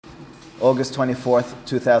August 24th,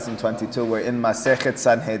 2022. We're in Masechet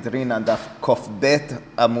Sanhedrin and Daf Kof Bet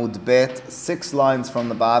Amud Bet, 6 lines from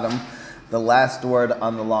the bottom, the last word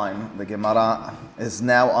on the line. The Gemara is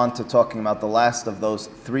now on to talking about the last of those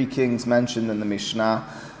 3 kings mentioned in the Mishnah,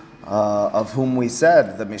 of whom we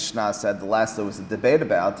said, the Mishnah said, the last there was a debate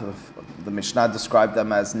about. The Mishnah described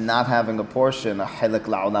them as not having a portion, a Hilek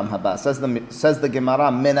La'olam Haba. Says the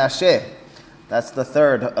Gemara, Menashe. That's the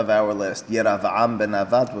third of our list. Yerav'am ben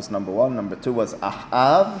Avad was number 1. Number 2 was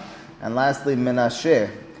Ahav. And lastly, Menashe,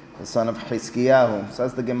 the son of Hizkiyahu.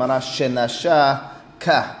 Says the Gemara, Shenasha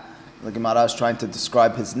Ka. The Gemara is trying to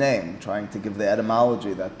describe his name, trying to give the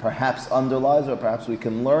etymology that perhaps underlies or perhaps we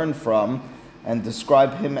can learn from and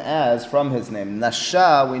describe him as from his name.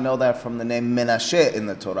 Nasha, we know that from the name Menashe in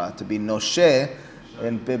the Torah. To be Noshe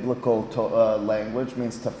in biblical language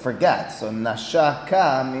means to forget. So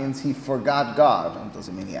Nashaka means he forgot God. It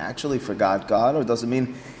doesn't mean he actually forgot God, or it doesn't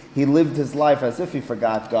mean he lived his life as if he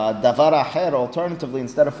forgot God. Davar Aher, alternatively,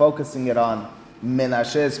 instead of focusing it on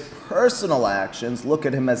Menashe's personal actions, look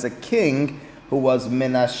at him as a king who was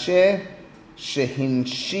Menashe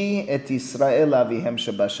Shehinshi et Yisrael avihem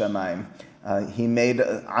shebashamayim. He made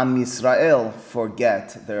Am Yisrael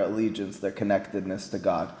forget their allegiance, their connectedness to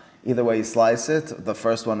God. Either way you slice it, the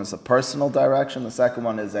first one is a personal direction, the second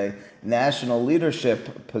one is a national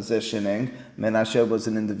leadership positioning. Menashe was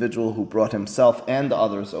an individual who brought himself and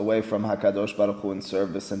others away from HaKadosh Baruch Hu in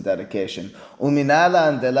service and dedication. The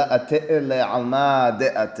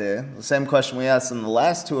same question we asked in the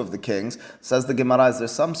last 2 of the kings. Says the Gemara, is there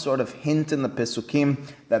some sort of hint in the Pesukim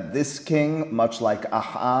that this king, much like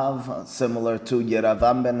Ahav, similar to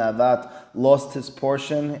Yeravam ben Navat, lost his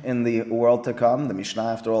portion in the world to come? The Mishnah,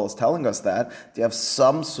 after all, is telling us that. Do you have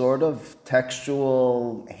some sort of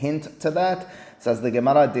textual hint to that? Says the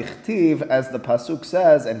Gemara, Dichtiv, as the Pasuk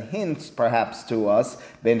says, and hints perhaps to us,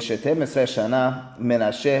 Ben Shetem Esrei Shana,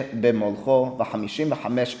 Menashe Bemolcho, V'hamishim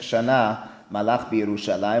V'chamesh Shana, Malach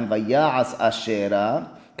B'Yerushalayim, V'ya'as Ashera,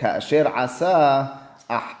 Ka'asher Asa,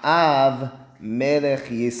 Ahav Melech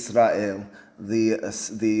Yisrael.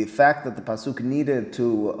 The fact that the Pasuk needed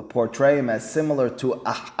to portray him as similar to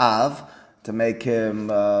Ahav, to make him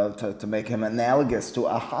analogous to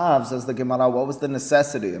Ahav, says the Gemara, what was the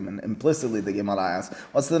necessity? I mean, implicitly the Gemara asks,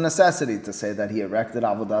 what's the necessity to say that he erected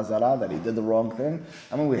Avodah Zarah, that he did the wrong thing?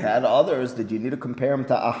 I mean, we had others. Did you need to compare him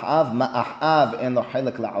to Ahav? Ma'ahav in the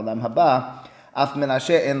Hilek La'olam Haba. Af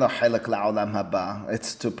Menashe in the Hilek La'olam Haba.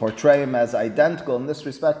 It's to portray him as identical in this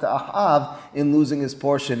respect to Ahav in losing his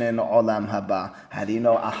portion in Olam Haba. How do you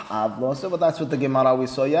know Ahav lost it? Well, that's what the Gemara we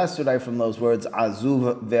saw yesterday from those words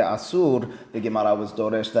Azuv ve'asur. The Gemara was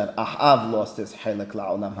doresh that Ahav lost his Hilek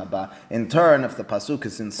La'olam Haba. In turn, if the Pasuk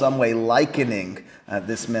is in some way likening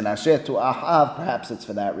this Menashe to Ahav, perhaps it's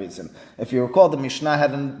for that reason. If you recall, the Mishnah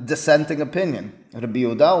had a dissenting opinion. Rabbi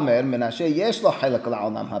Yehuda Omer, Menashe yesh lo Hilek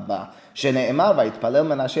La'olam Haba. שנאמר ויתפלל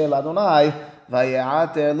מנשה אל אדוני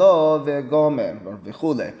ויעתר לו וגומר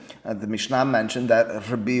וכו'. The Mishnah mentioned that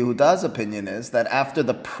Rabbi Yehuda's opinion is that after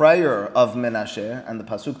the prayer of Menashe, and the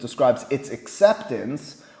Pasuk describes its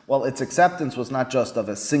acceptance, well, its acceptance was not just of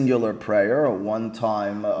a singular prayer, a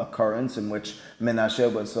one-time occurrence in which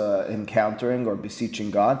Menashe was encountering or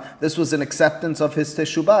beseeching God. This was an acceptance of his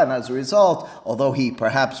teshubah, and as a result, although he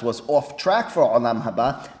perhaps was off track for Olam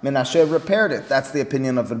Haba, Menashe repaired it. That's the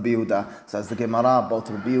opinion of Rabbi Yehuda. Says the Gemara, both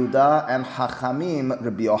Rabbi Yehuda and Chachamim,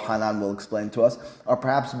 Rabbi Yochanan will explain to us, are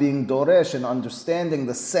perhaps being doresh and understanding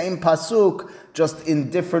the same pasuk just in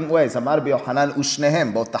different ways. Amar Rabbi Yochanan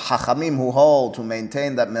ushnehem, both the Chachamim who hold, who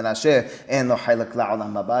maintain that Menashe and the Hilek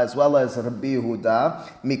La'olam Haba, as well as Rabbi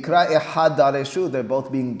Yehuda, Mikra Ehad Dareshu, they're both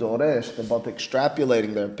being doresh, they're both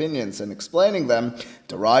extrapolating their opinions and explaining them,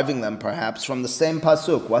 deriving them perhaps from the same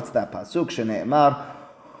pasuk. What's that pasuk? Shene'emar,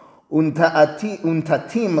 Untatim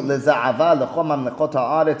leza'ava lechom mamlechot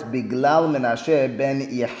ha'aretz biglal Menashe ben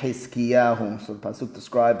Yehizkiyahu. So the pasuk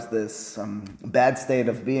describes this bad state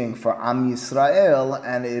of being for Am Yisrael,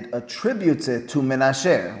 and it attributes it to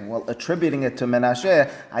Menashe. Well, attributing it to Menashe,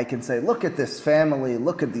 I can say, look at this family,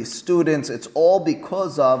 look at these students. It's all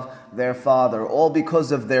because of their father, all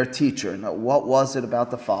because of their teacher. Now, what was it about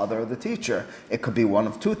the father or the teacher? It could be one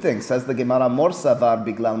of 2 things. Says the Gemara, Mor savar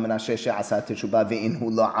biglal Menashe she'asa teshubah ve'inhu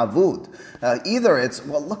lo avud. Either it's,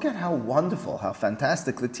 well, look at how wonderful, how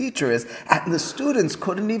fantastic the teacher is, and the students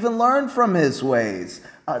couldn't even learn from his ways.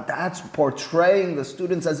 That's portraying the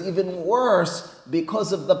students as even worse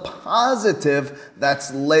because of the positive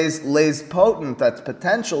that's lays potent, that's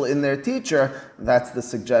potential in their teacher. That's the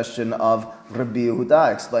suggestion of Rabbi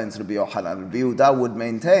Yehuda, explains Rabbi Yochanan. Rabbi Yehuda would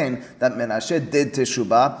maintain that Menashe did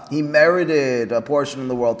teshubah. He merited a portion in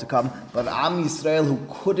the world to come, but Am Yisrael, who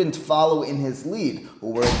couldn't follow in his lead, who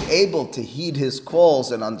weren't able to heed his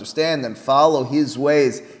calls and understand and follow his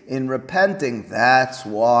ways in repenting, that's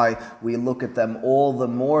why we look at them all the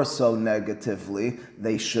more so negatively.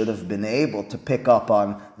 They should have been able to pick up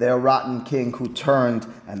on their rotten king who turned,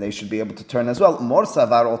 and they should be able to turn as well. Mor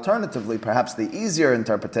savar, alternatively, perhaps the easier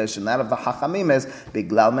interpretation, that of the Chachamim, is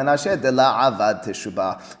Biglal Menashe de la avad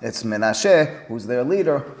teshubah. It's Menashe, who's their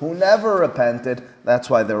leader, who never repented. That's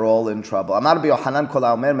why they're all in trouble. Amar bi Yochanan kol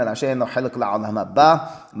ha'omer Menashe eno chelek la'olam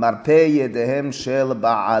haba marpeh yedehem shel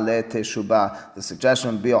ba'alei teshubah. The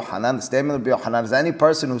suggestion of Bi Yochanan, the statement of Bi Yochanan, is any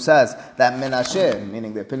person who says that Menashe,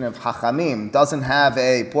 meaning the opinion of Chachamim, doesn't have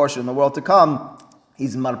a portion in the world to come,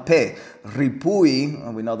 he's marpeh.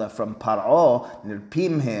 Ripui, we know that from Paro,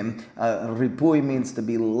 nirpim him. Ripui means to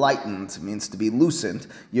be lightened, means to be loosened.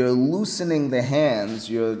 You're loosening the hands,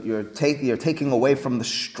 you're taking away from the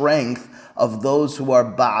strength of those who are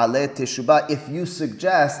ba'alei teshubah if you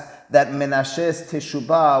suggest that Menashe's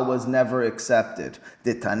teshubah was never accepted.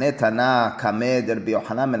 Ditane tana kameh der Rabbi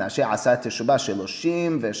Yochanan Menashe asa teshubah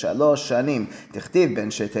 33 shanim. Tichtiv ben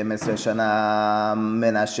 12 shana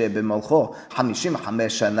Menashe b'molcho 55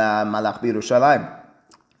 shana malach b'Yerushalayim.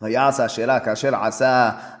 ויעש השאלה כאשר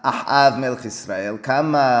עשה אחאב מלך ישראל,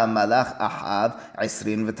 כמה מלך אחאב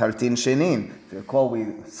 23 שנים. If you recall, we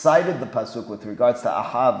cited the pasuk with regards to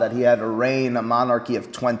Ahav that he had a reign, a monarchy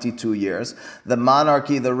of 22 years. The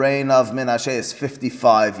monarchy, the reign of Menashe is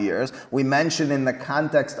 55 years. We mentioned in the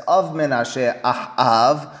context of Menashe,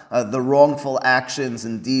 Ahav, the wrongful actions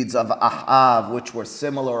and deeds of Ahav, which were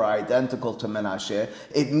similar or identical to Menashe.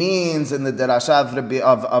 It means in the derasha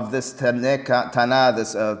of this Tana,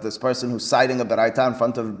 this person who's citing a Beraita in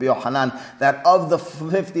front of Rabbi Yochanan, that of the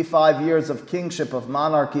 55 years of kingship, of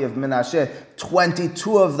monarchy of Menashe,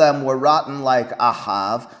 22 of them were rotten like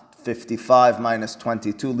Ahav. 55 minus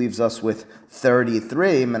 22 leaves us with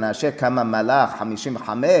 33. Menashe kama malach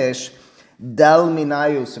 55. Dal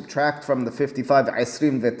minayu, subtract from the 55,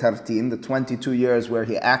 20 the 22 years where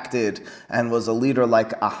he acted and was a leader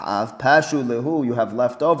like Ahav. Pashu lehu, you have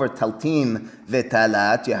left over, taltin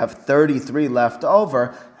vetalat, you have 33 left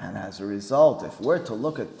over. And as a result, if we're to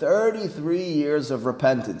look at 33 years of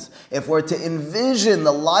repentance, if we're to envision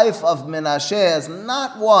the life of Menashe as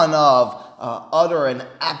not one of utter and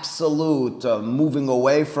absolute moving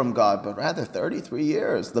away from God, but rather 33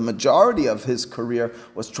 years, the majority of his career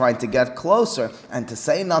was trying to get closer, and to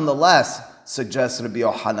say nonetheless, suggests Rabbi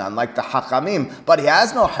Yochanan, like the Chachamim, but he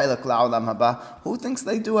has no Chelek La'olam Haba. Who thinks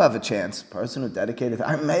they do have a chance? Person who dedicated,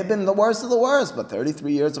 I may have been the worst of the worst, but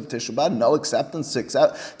 33 years of Teshuvah, no acceptance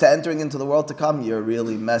to entering into the world to come, you're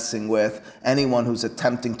really messing with anyone who's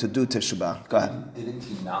attempting to do Teshuvah. Go ahead. Didn't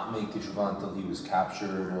he not make Teshuvah until he was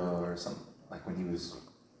captured or something? Like when he was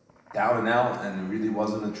down and out and it really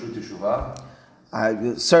wasn't a true Teshuvah?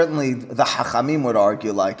 Certainly, the Hachamim would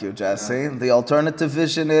argue like you, Jesse. Yeah. The alternative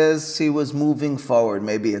vision is he was moving forward.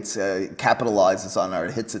 Maybe it's capitalizes on or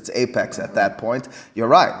it hits its apex at that point. You're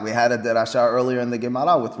right. We had a derasha earlier in the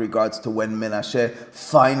Gemara with regards to when Menashe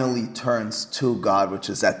finally turns to God, which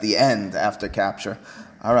is at the end after capture.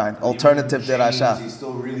 All right, alternative derasha. He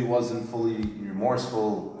still really wasn't fully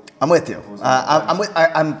remorseful. I'm with you.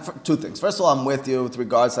 I'm two things. First of all, I'm with you with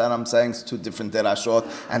regards to that. I'm saying it's two different derashot,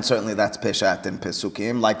 and certainly that's peshat and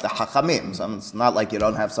pesukim, like the hachamim. So it's not like you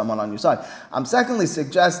don't have someone on your side. I'm secondly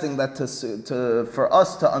suggesting that for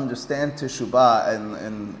us to understand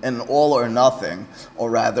teshubah in all or nothing,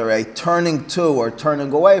 or rather a turning to or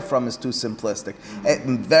turning away from, is too simplistic. It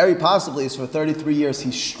very possibly is for 33 years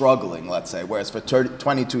he's struggling, let's say, whereas for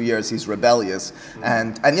 22 years he's rebellious,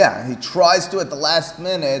 and yeah, he tries to at the last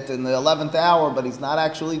minute, in the 11th hour, but he's not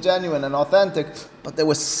actually genuine and authentic. But there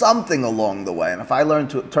was something along the way. And if I learned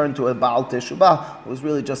to turn to a Baal Teshubah, it was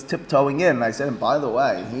really just tiptoeing in. And I said, and by the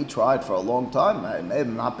way, he tried for a long time. He may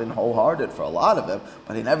have not been wholehearted for a lot of it,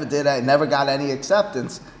 but he never did. He never got any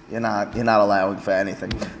acceptance. You're not allowing for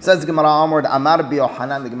anything. Says the Gemara onward, Amar Rabbi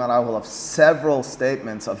Yochanan. The Gemara will have several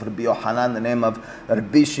statements of Rabbi Yochanan, the name of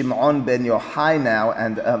Rabbi Shimon ben Yochai now,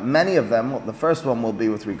 and many of them, the first one will be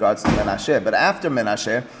with regards to Menashe, but after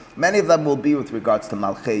Menashe, many of them will be with regards to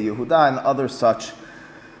Malchei Yehuda and other such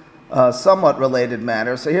somewhat related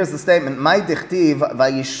matters. So here's the statement, Mai dichtiv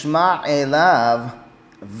vayishma elav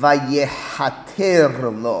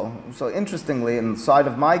Vayehater lo. So interestingly, inside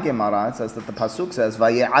of my Gemara, it says that the pasuk says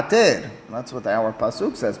Vayehater. That's what our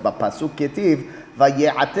pasuk says. But pasuk ketiv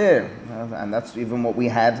Vayehater, and that's even what we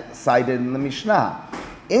had cited in the Mishnah.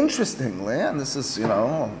 Interestingly, and this is,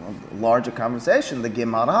 a larger conversation, the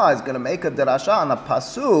Gemara is going to make a derasha on a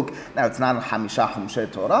pasuk. Now, it's not a Hamisha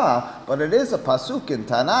Humshei Torah, but it is a pasuk in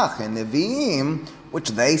Tanakh, in Nevi'im,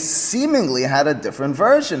 which they seemingly had a different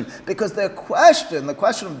version, because the question of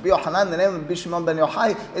Rabbi Yochanan, the name of Rabbi Shimon ben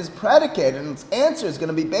Yochai, is predicated, and its answer is going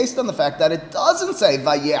to be based on the fact that it doesn't say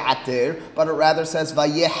Vaye'ater, but it rather says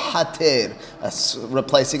Vayehater,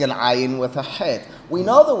 replacing an ayin with a het. We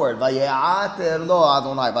know the word Vaye'ater lo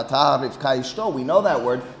Adonai Vatah Rivka Ishto. We know that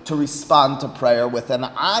word to respond to prayer with an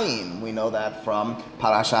ayin. We know that from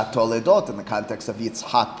Parashat Toledot in the context of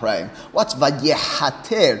Yitzhak praying. What's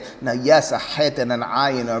Vayehater? Now, yes, a het and an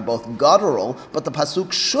ayin are both guttural, but the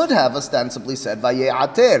pasuk should have ostensibly said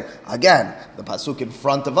Vaye'ater. Again, the pasuk in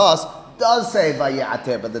front of us does say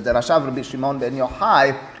Vaye'ater, but the derasha of Rabbi Shimon ben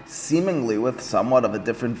Yochai, seemingly with somewhat of a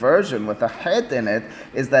different version, with a het in it,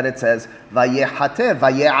 is that it says Vaye'ater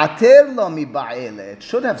lo miba'ele. It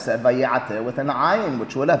should have said Vaye'ater with an ayin,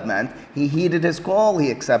 which would have meant he heeded his call,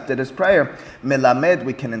 he accepted his prayer. Melamed,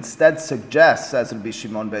 we can instead suggest, says Rabbi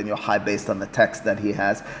Shimon ben Yochai, based on the text that he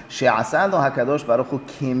has, she'asa lo HaKadosh Baruch Hu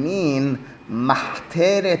kimin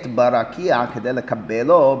mahteret barakia kedei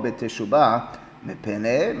lekabelo b'teshubah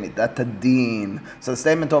Mipene midat adin. So the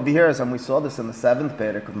statement over here is, and we saw this in the 7th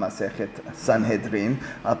perek of Masechet Sanhedrin,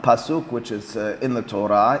 a pasuk which is in the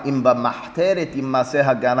Torah, imba mahteret immaseh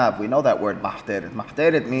haganav. We know that word mahteret.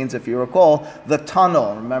 Mahteret means, if you recall, the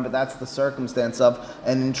tunnel. Remember, that's the circumstance of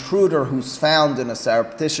an intruder who's found in a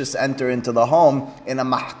surreptitious enter into the home in a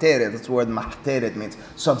mahteret. That's the word mahteret means.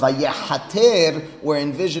 So vayehater, we're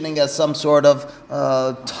envisioning as some sort of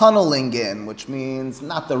tunneling in, which means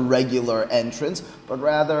not the regular entrance, but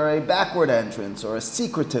rather a backward entrance or a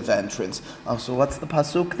secretive entrance. So what's the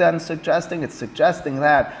pasuk then suggesting? It's suggesting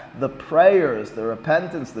that the prayers, the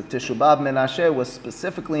repentance, the Teshubah Menashe was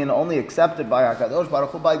specifically and only accepted by HaKadosh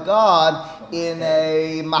Baruch Hu, by God, in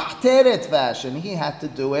a mahteret fashion. He had to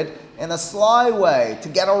do it in a sly way to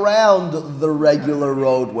get around the regular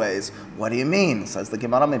roadways. What do you mean? Says the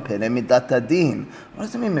Gemara, Mipene midat adin. What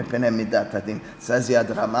does it mean, Mipene midat adin? Says Yad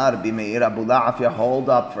Ramah, Rabbi Meir Abu La'afia, hold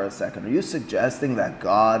up for a second. Are you suggesting that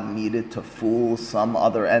God needed to fool some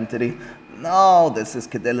other entity? No, this is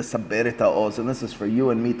kedei lesaber et ha'oz, and this is for you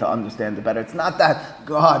and me to understand it better. It's not that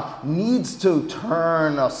God needs to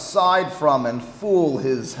turn aside from and fool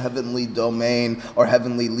his heavenly domain or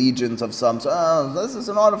heavenly legions of some. So, this is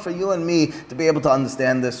in order for you and me to be able to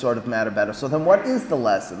understand this sort of matter better. So then what is the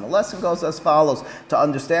lesson? The lesson goes as follows. To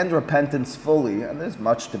understand repentance fully, and there's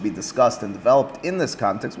much to be discussed and developed in this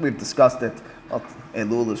context. We've discussed it. Well,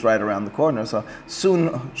 Elul is right around the corner, so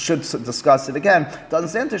soon should discuss it again. To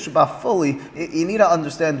understand Teshuvah fully, you need to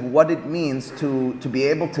understand what it means to be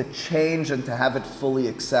able to change and to have it fully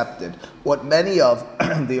accepted. What many of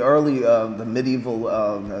the early, the medieval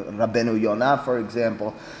Rabbeinu Yonah, for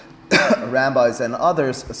example, rabbis and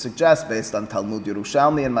others suggest, based on Talmud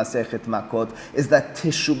Yerushalmi and Masechet Makot, is that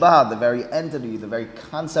Teshubah, the very entity, the very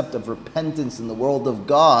concept of repentance in the world of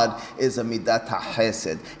God, is a midat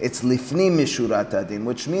ha'chesed. It's lifni mishurat adin,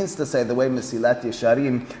 which means to say, the way Mesilat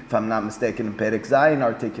Yesharim, if I'm not mistaken, in Perek Zayin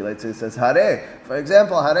articulates it, says, Hare, for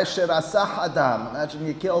example, Hare sherasach adam. Imagine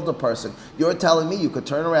you killed a person. You're telling me you could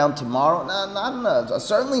turn around tomorrow?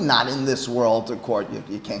 Certainly not in this world court.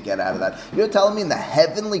 You can't get out of that. You're telling me in the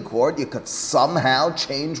heavenly court you could somehow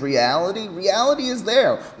change reality? Reality is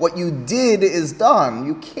there. What you did is done.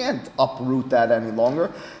 You can't uproot that any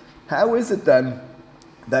longer. How is it then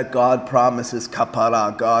that God promises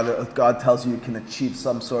kapara? God tells you can achieve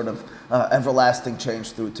some sort of everlasting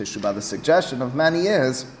change through Teshuvah. The suggestion of many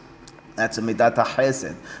is that's a midat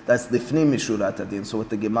ha'chesed. That's lifni mishurat adin. So what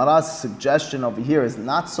the Gemara's suggestion over here is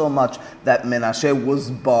not so much that Menashe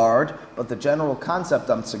was barred, but the general concept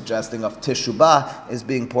I'm suggesting of Teshubah is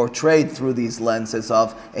being portrayed through these lenses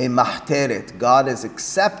of a mahteret. God is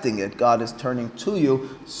accepting it. God is turning to you,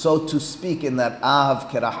 so to speak, in that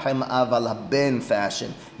av kerachem av al haben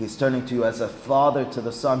fashion. He's turning to you as a father to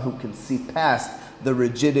the son who can see past the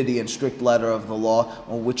rigidity and strict letter of the law,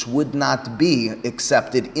 which would not be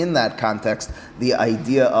accepted in that context, the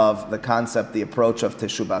idea of the concept, the approach of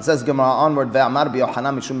Teshuvah. Says Gemara onward, Ve'amar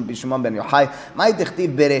b'Yochanan mishum b'Shimon ben Yochai, Ma'ay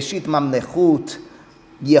dichtiv bereshit mamlechut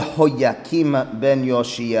Yehoyakim ben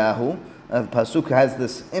Yoshiyahu. The pasuk has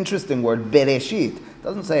this interesting word, bereshit. It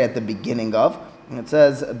doesn't say at the beginning of. It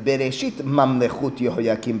says bereshit mamlechut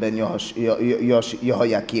Yehoyakim ben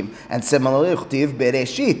Yehoyakim, and similarly,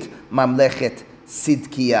 bereshit mamlechet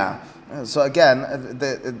Sidkiah. So again,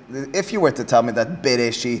 if you were to tell me that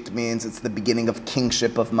Bereshit means it's the beginning of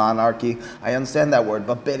kingship, of monarchy, I understand that word.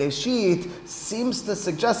 But Bereshit seems to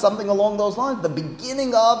suggest something along those lines, the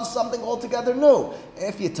beginning of something altogether new.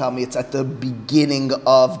 If you tell me it's at the beginning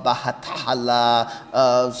of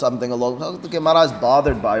Bahathala, something along, the Gemara is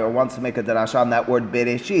bothered by or wants to make a derasha on that word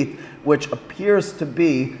Bereshit, which appears to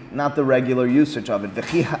be not the regular usage of it.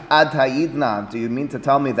 V'chi ad ha'idna, do you mean to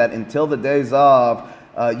tell me that until the days of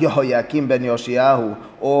Yehoyakim ben Yoshiyahu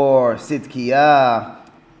or Sidkiah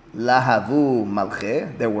lahavu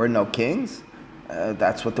malche, there were no kings?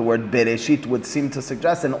 That's what the word Bereshit would seem to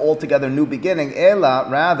suggest, an altogether new beginning. Ela,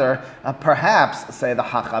 rather, perhaps, say the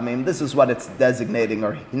Hachamim, this is what it's designating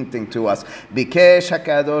or hinting to us. Bikesh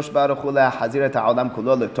HaKadosh Baruch Hu le'achazir et ha'olam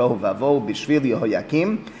kulo letohu vavo b'shvil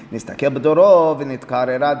Yehoyakim nistakel b'doro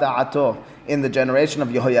v'nitkarera da'ato. In the generation of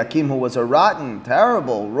Yehoyakim, who was a rotten,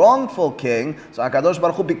 terrible, wrongful king, so HaKadosh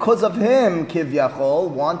Baruch Hu, because of him, Kivyachol,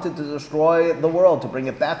 wanted to destroy the world, to bring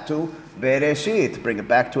it back to Bereshit, bring it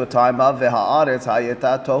back to a time of V'ha'aretz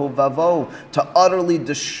hayeta tohu vavo, to utterly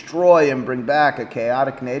destroy and bring back a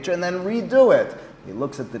chaotic nature and then redo it. He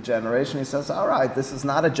looks at the generation, he says, all right, this is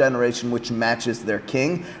not a generation which matches their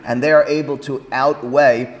king, and they are able to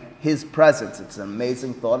outweigh his presence. It's an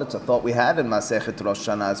amazing thought. It's a thought we had in Masechet Rosh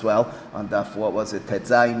Hashanah as well, on Daf, what was it,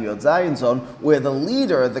 Tetzayin Yod Zayin zone, where the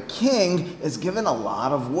leader, the king, is given a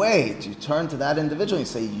lot of weight. You turn to that individual and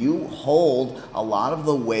you say, you hold a lot of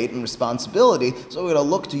the weight and responsibility, so we're going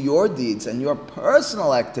to look to your deeds and your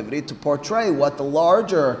personal activity to portray what the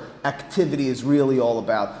larger activity is really all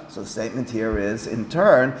about. So the statement here is, in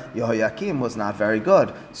turn, Yehoyakim was not very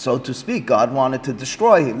good. So to speak, God wanted to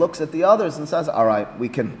destroy. He looks at the others and says, all right, we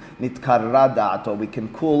can nitkarra da'ato, we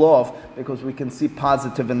can cool off because we can see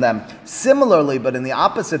positive in them. Similarly, but in the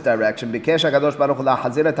opposite direction, Bikesh HaKadosh Baruch Hu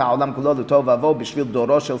la'achazir et ha'olam kulo l'tov vavo b'shvil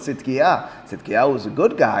doro shel Sidkiah. Sidkiah was a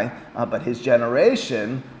good guy, but his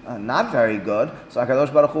generation, not very good. So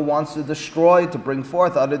HaKadosh Baruch Hu wants to destroy, to bring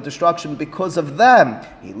forth utter destruction because of them.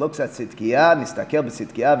 He looks at Sidkiah, nistakel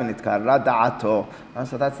b'Sidkiah v'nitkarra da'ato.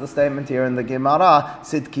 So that's the statement here in the Gemara.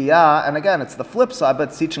 Sidkiah, and again, it's the flip side, but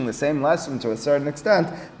it's teaching the same lesson to a certain extent.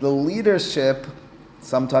 The leadership,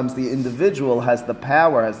 sometimes the individual has the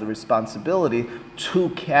power, has the responsibility to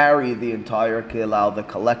carry the entire kilal, the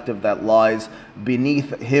collective that lies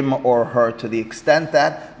beneath him or her, to the extent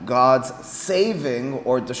that God's saving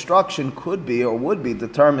or destruction could be or would be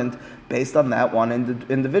determined based on that one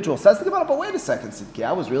individual. Says the Gemara, but wait a second,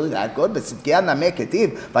 Sidkiah was really that good? But Sidkiah nameh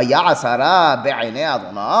ketiv, vaya'as hara be'einei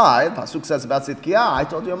Adonai. The Pasuk says about Sidkiah, I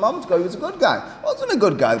told you a moment ago, he was a good guy. He wasn't a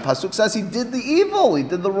good guy. The Pasuk says he did the evil, he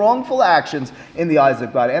did the wrongful actions in the eyes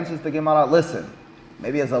of God. Answers the Gemara, listen,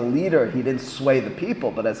 maybe as a leader he didn't sway the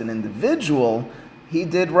people, but as an individual, he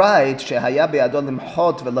did right. Shehaya be'ado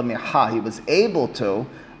limchot ve'lo micha. He was able to,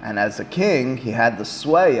 and as a king, he had the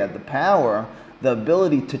sway, he had the power, the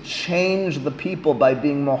ability to change the people by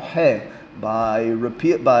being moheh, by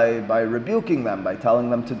rebuking them, by telling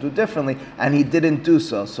them to do differently, and he didn't do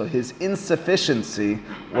so. So his insufficiency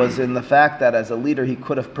was in the fact that as a leader he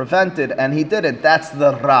could have prevented, and he didn't. That's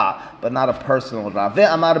the ra, but not a personal ra.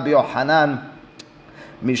 Ve'amar b'Yohanan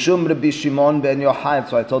mishum Rabbi Shimon ben Yochai.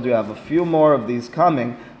 So I told you I have a few more of these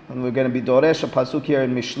coming, and we're going to be doresh a pasuk here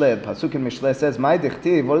in Mishlei. The pasuk in Mishlei says, "My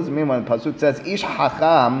dichtiv." What does it mean when the pasuk says, "Ish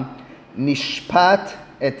hacham nishpat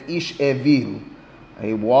et ish evil"?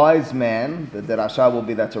 A wise man, the derasha will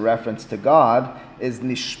be that's a reference to God, is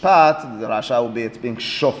nishpat, the derasha will be it's being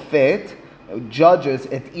shofet, judges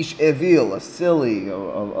et ish evil, a silly,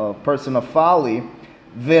 a person of folly,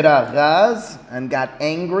 viragaz, and got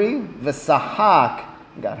angry, v'sahak,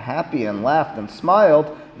 got happy and laughed and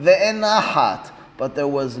smiled, ve'enahat, but there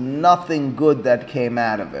was nothing good that came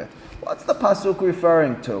out of it. What's the pasuk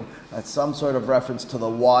referring to? That's some sort of reference to the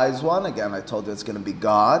wise one. Again, I told you it's going to be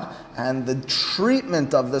God. And the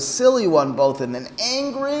treatment of the silly one, both in an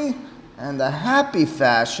angry and a happy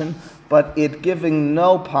fashion, but it giving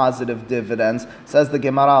no positive dividends. Says the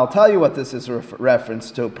Gemara, I'll tell you what this is reference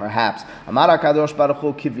to, perhaps. Amar HaKadosh Baruch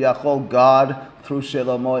Hu kivyachol, God, through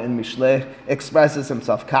Shlomo in Mishlei, expresses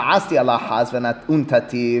himself. Ka'asti ala Ahaz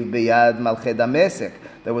v'natativ b'yad malchei Damesek.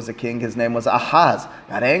 There was a king, his name was Ahaz.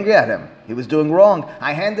 Got angry at him. He was doing wrong.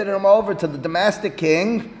 I handed him over to the Damascus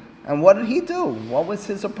king, and what did he do? What was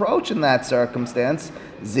his approach in that circumstance?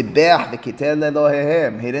 Zibeh v'kitel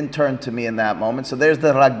Elohehem. He didn't turn to me in that moment. So there's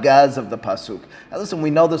the ragaz of the pasuk. Now listen,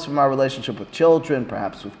 we know this from our relationship with children,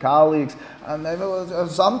 perhaps with colleagues.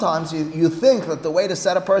 Sometimes you think that the way to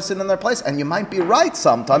set a person in their place, and you might be right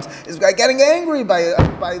sometimes, is by getting angry, by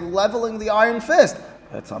leveling the iron fist.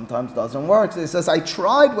 It sometimes doesn't work. So he says, I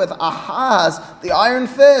tried with Ahaz, the iron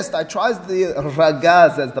fist. I tried the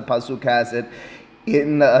ragaz, as the pasuk has it,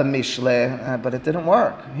 in Mishle, but it didn't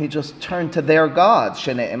work. He just turned to their gods.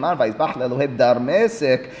 Shene'emar vayizbach le'elohei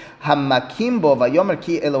Darmesek hamakim bo vayomer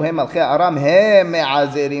ki Elohei malchei Aram hem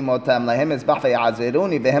me'azerim otam lahem ezbach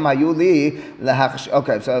vayazeruni vehem hayu li lehachsh.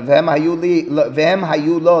 Okay, so vehem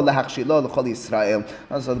hayu lo lehachshilo l'chol Yisrael.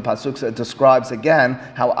 So the pasuk describes again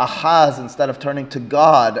how Ahaz, instead of turning to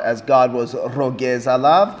God as God was rogez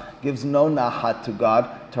alav, gives no nahat to God,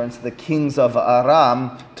 turns to the kings of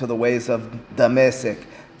Aram, to the ways of Damasek.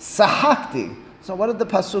 Sahakti. So what did the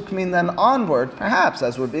pasuk mean then onward? Perhaps,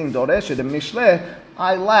 as we're being doreshed in Mishleh,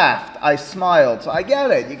 I laughed, I smiled. So I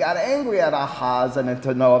get it. You got angry at Ahaz and it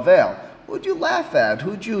to no avail. Who'd you laugh at?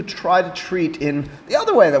 Who'd you try to treat in the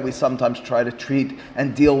other way that we sometimes try to treat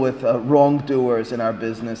and deal with wrongdoers in our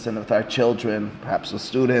business and with our children, perhaps with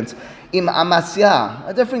students? Im Amasya,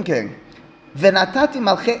 a different king. Venatati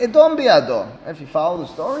malche Edom biado. If you follow the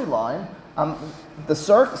storyline, the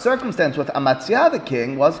circumstance with Amaziah the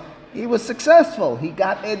king was he was successful. He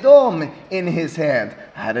got Edom in his hand.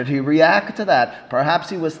 How did he react to that? Perhaps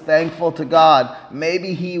he was thankful to God.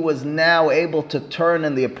 Maybe he was now able to turn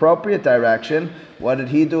in the appropriate direction. What did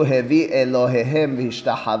he do? Hevi Elohehem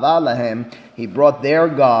v'ishtahava lahem. He brought their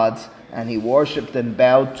gods and he worshipped and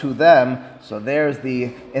bowed to them. So there's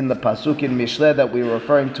in the pasuk in Mishleh that we were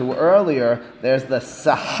referring to earlier, there's the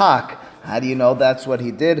sahak. How do you know that's what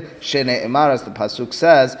he did? Shene'emar, as the pasuk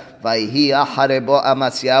says, Vayhi achare bo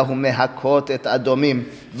Amasyahu mehakot et adomim,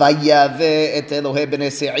 vayave et Elohei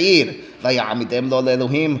bnei Seir, vayamidem lo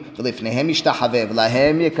leElohim, v'lifnehem yishtahave,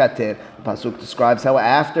 v'lahem yekater. The pasuk describes how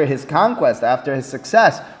after his conquest, after his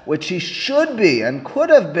success, which he should be and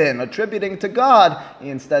could have been attributing to God,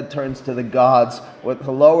 he instead turns to the gods with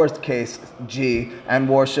the lowest case G and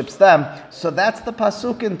worships them. So that's the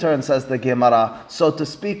pasuk in turn, says the Gemara. So to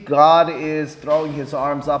speak, God is throwing his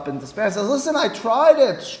arms up in despair. He says, listen, I tried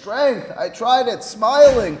it, strength. I tried it,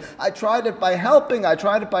 smiling. I tried it by helping. I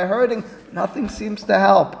tried it by hurting. Nothing seems to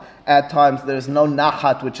help. At times, there's no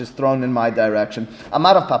nahat which is thrown in my direction.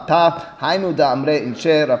 Amar Rav Papa, Hainu da Amre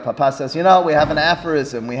Inche. Rav Papa says, we have an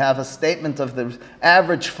aphorism. We have a statement of the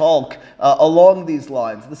average folk along these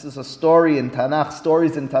lines. This is a story in Tanakh,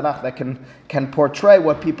 stories in Tanakh that can portray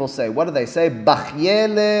what people say. What do they say?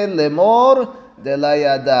 Bachyele lemor de la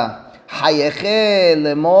yada. Hayeche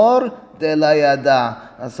lemor de la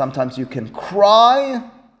yada. Sometimes you can cry,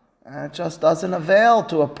 and it just doesn't avail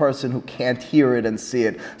to a person who can't hear it and see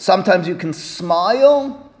it. Sometimes you can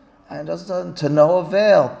smile, and it doesn't to no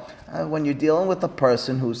avail. When you're dealing with a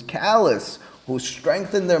person who's callous, who's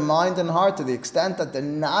strengthened their mind and heart to the extent that they're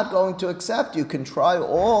not going to accept, you can try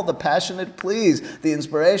all the passionate pleas, the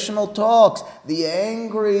inspirational talks, the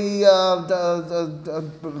angry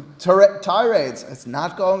tirades. It's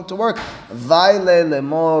not going to work. Vaile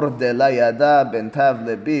lemor de la yada bentav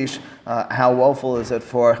lebish. How woeful is it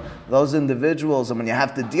for those individuals, and when you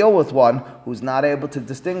have to deal with one who's not able to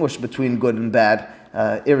distinguish between good and bad,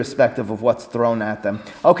 irrespective of what's thrown at them.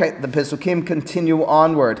 Okay, the Pesukim continue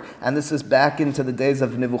onward, and this is back into the days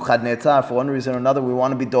of Nebuchadnezzar. For one reason or another, we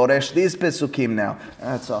want to be Doresh these Pesukim now.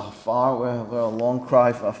 That's we're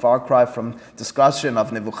a far cry from discussion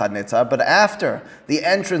of Nebuchadnezzar. But after the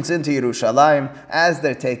entrance into Yerushalayim, as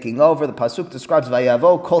they're taking over, the Pasuk describes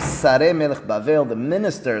Vayavo Kol Sarei Melech Bavel, the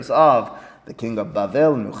ministers of the king of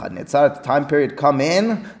Bavel, Nebuchadnezzar, at the time period, come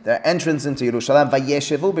in, their entrance into Yerushalayim,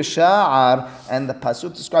 Vayeshevu b'sha'ar, and the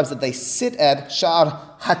pasuk describes that they sit at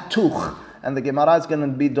Sha'ar Hatuch, and the Gemara is going to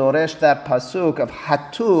be doresh that pasuk of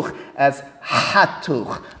Hatuch as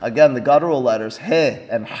Hatuch. Again, the guttural letters He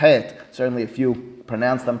and Het, certainly if you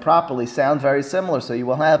pronounce them properly, sound very similar, so you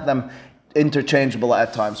will have them interchangeable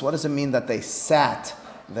at times. What does it mean that they sat?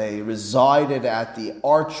 They resided at the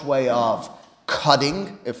archway of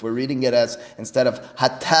cutting, if we're reading it as, instead of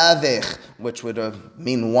hatavich, which would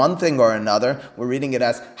mean one thing or another, we're reading it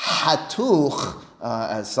as hatuch,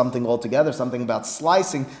 as something altogether, something about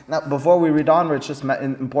slicing. Now, before we read onward, it's just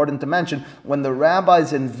important to mention, when the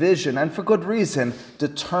rabbis envision, and for good reason,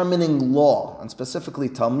 determining law, and specifically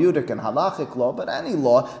Talmudic and halachic law, but any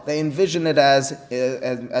law, they envision it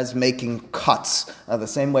as making cuts. The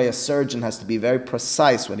same way a surgeon has to be very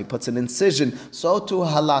precise when he puts an incision, so too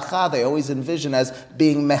halacha, they always envision as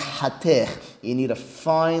being mehatech. You need to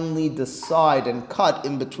finally decide and cut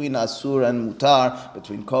in between asur and mutar,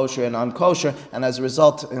 between kosher and unkosher, and as a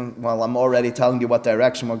result, well, I'm already telling you what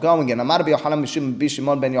direction we're going in. Amar Yochanan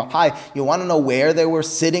Bishimon ben Yochai, you want to know where they were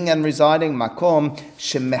sitting and residing? Makom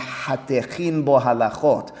shemehatechin bo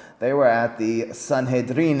halachot. They were at the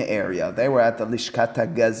Sanhedrin area. They were at the Lishkat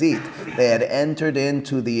HaGazit. They had entered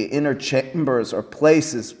into the inner chambers or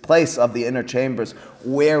place of the inner chambers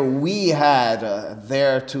where we had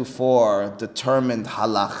theretofore determined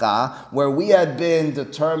halacha, where we had been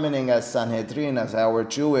determining as Sanhedrin, as our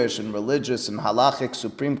Jewish and religious and halachic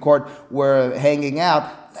Supreme Court were hanging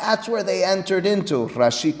out. That's where they entered into.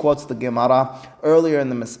 Rashi quotes the Gemara earlier in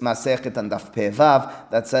the Masechet and Daf Pevav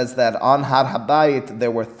that says that on Har Habayit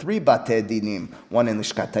there were 3 Batei Dinim, one in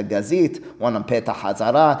Lishkat HaGazit, one on Petah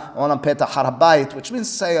Hazara, one on Petah Har Habayit, which means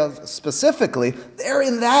to say specifically, they're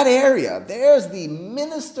in that area. There's the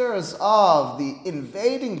ministers of the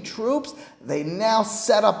invading troops. They now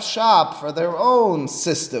set up shop for their own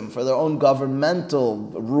system, for their own governmental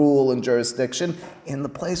rule and jurisdiction in the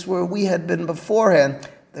place where we had been beforehand.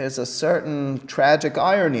 There's a certain tragic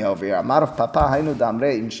irony over here. Amar Rav Papa, Hainu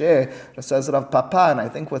Damre Inshe, says Rav Papa, and I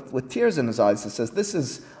think with tears in his eyes, he says, this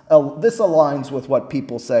aligns with what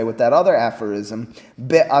people say with that other aphorism,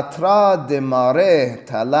 Be'atra de mare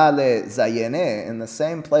talale zayene, in the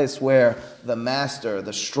same place where the master,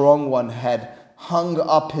 the strong one, had hung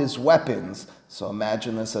up his weapons. So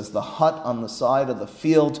imagine this as the hut on the side of the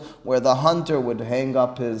field where the hunter would hang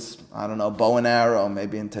up his, bow and arrow,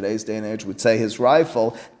 maybe in today's day and age we'd say his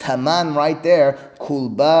rifle. Taman right there,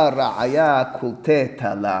 kulba ra'aya kulte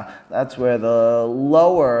tala. That's where the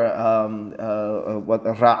lower, what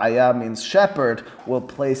ra'aya means shepherd, will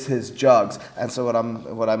place his jugs. And so what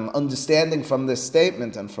I'm understanding from this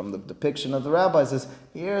statement and from the depiction of the rabbis is,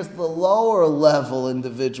 here's the lower level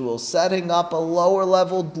individual setting up a lower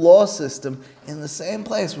level law system in the same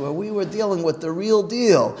place where we were dealing with the real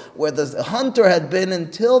deal, where the hunter had been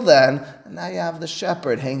until then, and now you have the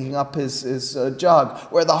shepherd hanging up his jug.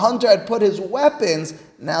 Where the hunter had put his weapons,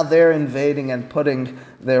 now they're invading and putting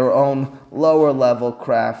their own lower level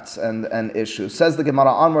crafts and issues. Says the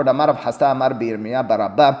Gemara onward, Amar Rav Hasta Amar Birmiya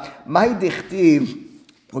Barabba, Mai dichtiv.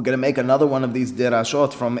 We're going to make another one of these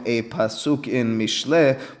derashot from a pasuk in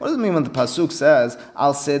Mishle. What does it mean when the pasuk says,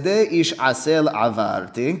 Al sedeh ish asel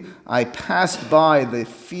avarti? I passed by the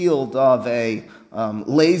field of a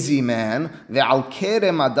lazy man. Ve'al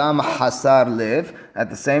kerem adam hasar lev. At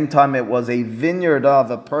the same time, it was a vineyard of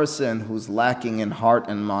a person who's lacking in heart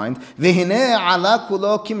and mind. V'hineh ala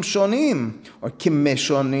kulo kimshonim, or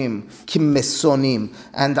kimmesonim.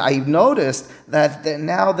 And I noticed that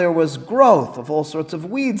now there was growth of all sorts of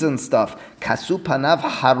weeds and stuff. Kasu panav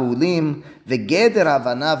harulim, v'geder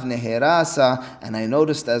avanav neherasa. And I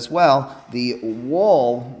noticed as well, the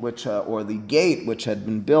wall, or the gate, which had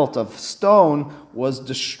been built of stone, was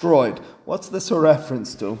destroyed. What's this a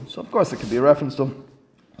reference to? So of course it could be a reference to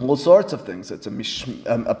all sorts of things. It's a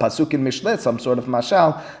pasuk in Mishle, some sort of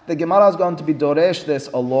mashal. The Gemara is going to be doresh this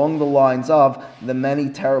along the lines of the many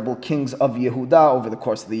terrible kings of Yehuda over the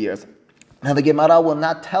course of the years. Now the Gemara will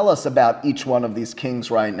not tell us about each one of these kings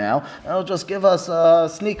right now. It'll just give us a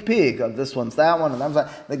sneak peek of this one's that one and that one's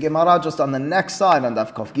that. The Gemara just on the next side, on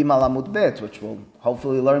Daf Kof Gimal Amud Bet, which we'll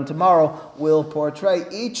hopefully learn tomorrow, will portray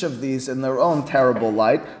each of these in their own terrible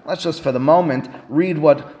light. Let's just for the moment read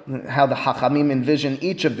how the Hachamim envision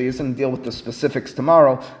each of these and deal with the specifics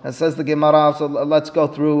tomorrow. It says the Gemara, so let's go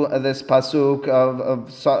through this pasuk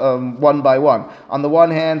one by one. On the one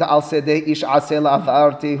hand, Al Sedeh Ish Asel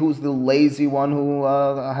Avarti, who's the lazy one who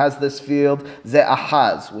has this field? Ze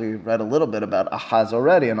Ahaz. We read a little bit about Ahaz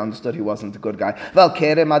already and understood he wasn't a good guy. Val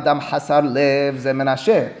Kerem Adam Hasar Lev Ze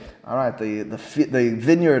Menashe. All right, the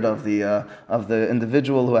vineyard of the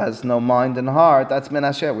individual who has no mind and heart, that's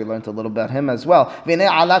Menashe. We learned a little about him as well. V'nei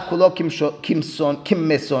ala kulo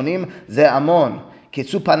kimmesonim ze Amon.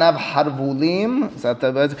 Kitzu panav harvulim,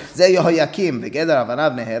 ze Yehoyakim. V'geder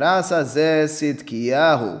avanav neherasa, ze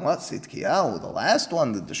Sidkiyahu. What, Sidkiyahu? The last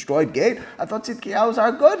one, the destroyed gate? I thought Sidkiyahu was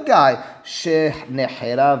our good guy. Sheh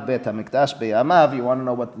neherav bet HaMikdash beyamav. You want to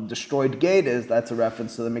know what the destroyed gate is? That's a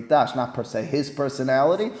reference to the Mikdash, not per se his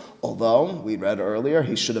personality, although we read earlier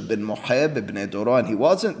he should have been Moheb ibn Doro, and he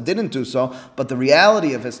didn't do so, but the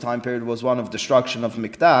reality of his time period was one of destruction of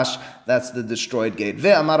Mikdash. That's the destroyed gate.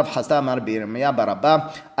 Ve'amar Rav Hasta Amar Birmiya Barabba,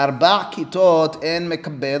 Arba kitot en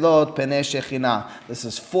mekabelot penei shechina. This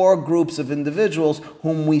is 4 groups of individuals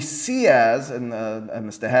whom we see as, and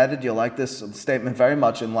Mr. Haddad, you'll like this statement very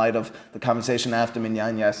much in light of the conversation after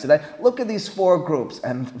Minyan yesterday. Look at these 4 groups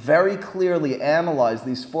and very clearly analyze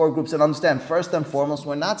these 4 groups and understand, first and foremost,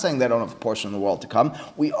 we're not saying they don't have a portion of the world to come.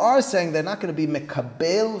 We are saying they're not going to be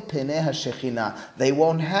mekabel penei hashechina. They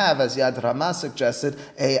won't have, as Yad Ramah suggested,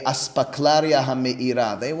 a aspaklaria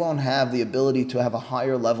hameira. They won't have the ability to have have a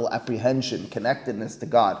higher level apprehension, connectedness to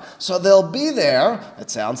God. So they'll be there, it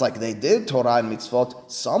sounds like they did Torah and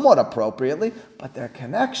mitzvot somewhat appropriately, but their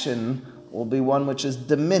connection will be one which is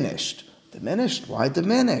diminished. Diminished? Why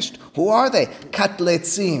diminished? Who are they?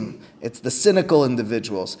 Katletzim. It's the cynical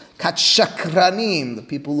individuals. Kat shakranim, the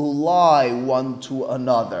people who lie one to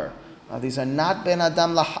another. Now, these are not ben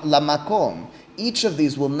adam lamakom. Each of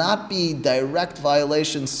these will not be direct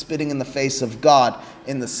violations spitting in the face of God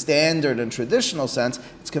in the standard and traditional sense.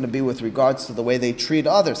 It's going to be with regards to the way they treat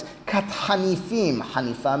others. Kat hanifim.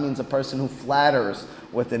 Hanifa means a person who flatters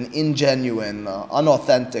with an ingenuine,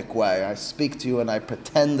 unauthentic way. I speak to you and I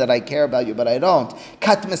pretend that I care about you, but I don't.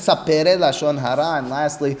 Kat mesapere lashon hara. And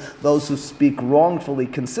lastly, those who speak wrongfully,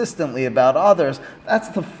 consistently about others. That's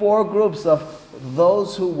the four groups of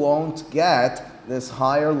those who won't get this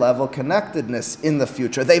higher level connectedness in the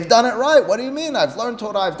future. They've done it right. What do you mean? I've learned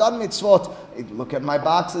Torah, I've done mitzvot. Look at my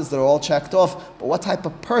boxes, they're all checked off. But what type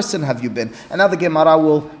of person have you been? And now the Gemara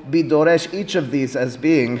will be doresh each of these as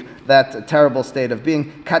being that terrible state of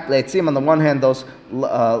being. Kat leitzim, on the one hand, those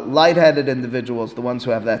lightheaded individuals, the ones who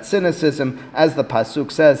have that cynicism, as the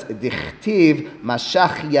pasuk says, dichtiv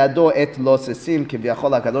mashach yado et lo sesim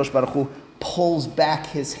kivyachol HaKadosh Baruch Hu pulls back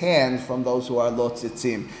his hand from those who are lo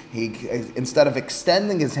tzitzim. He, instead of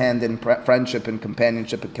extending his hand in friendship and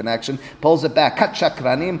companionship and connection, pulls it back. Kat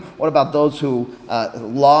shakranim. What about those who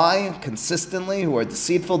lie consistently, who are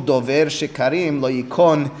deceitful? Dover shekarim lo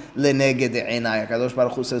yikon leneged einai. Kadosh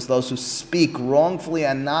Baruch Hu says those who speak wrongfully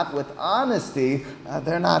and not with honesty,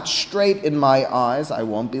 they're not straight in my eyes. I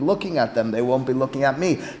won't be looking at them. They won't be looking at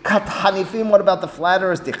me. Kat hanifim. What about the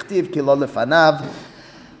flatterers? Dichtiv ki lo lefanav.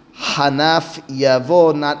 Hanaf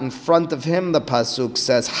yavo, not in front of him. The pasuk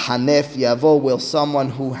says hanef yavo. Will someone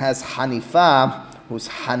who has hanifa, who's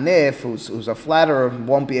hanif, who's a flatterer,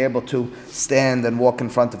 won't be able to stand and walk in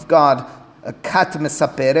front of God. Kat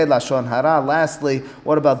mesapere lashon hara. Lastly,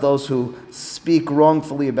 what about those who speak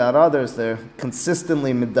wrongfully about others? They're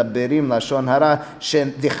consistently medaberim lashon hara.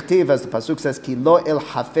 Shen dichtiv, as the pasuk says, ki lo el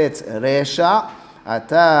hafetz resha.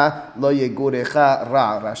 Ata lo yegurecha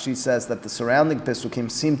ra. Rashi says that the surrounding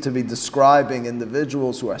pesukim seem to be describing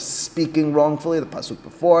individuals who are speaking wrongfully, the pasuk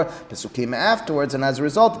before, pesukim afterwards, and as a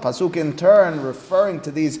result, the pasuk in turn referring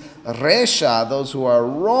to these resha, those who are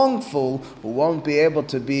wrongful, who won't be able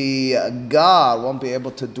to be God, won't be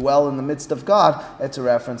able to dwell in the midst of God. It's a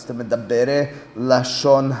reference to medabere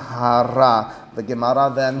lashon hara. The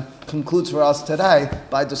Gemara then concludes for us today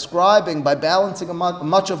by describing, by balancing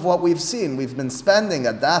much of what we've seen. We've been spending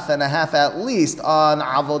a daf and a half at least on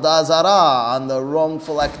avodah zarah, on the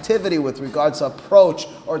wrongful activity with regards to approach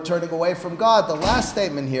or turning away from God. The last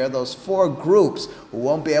statement here, those four groups who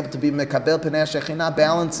won't be able to be mekabel pnei shekhinah,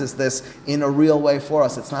 balances this in a real way for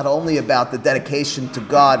us. It's not only about the dedication to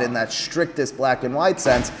God in that strictest black and white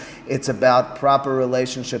sense, it's about proper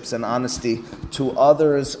relationships and honesty to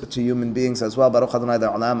others, to human beings as well. Baruch Adonai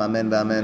Le'olam, amen v'amen.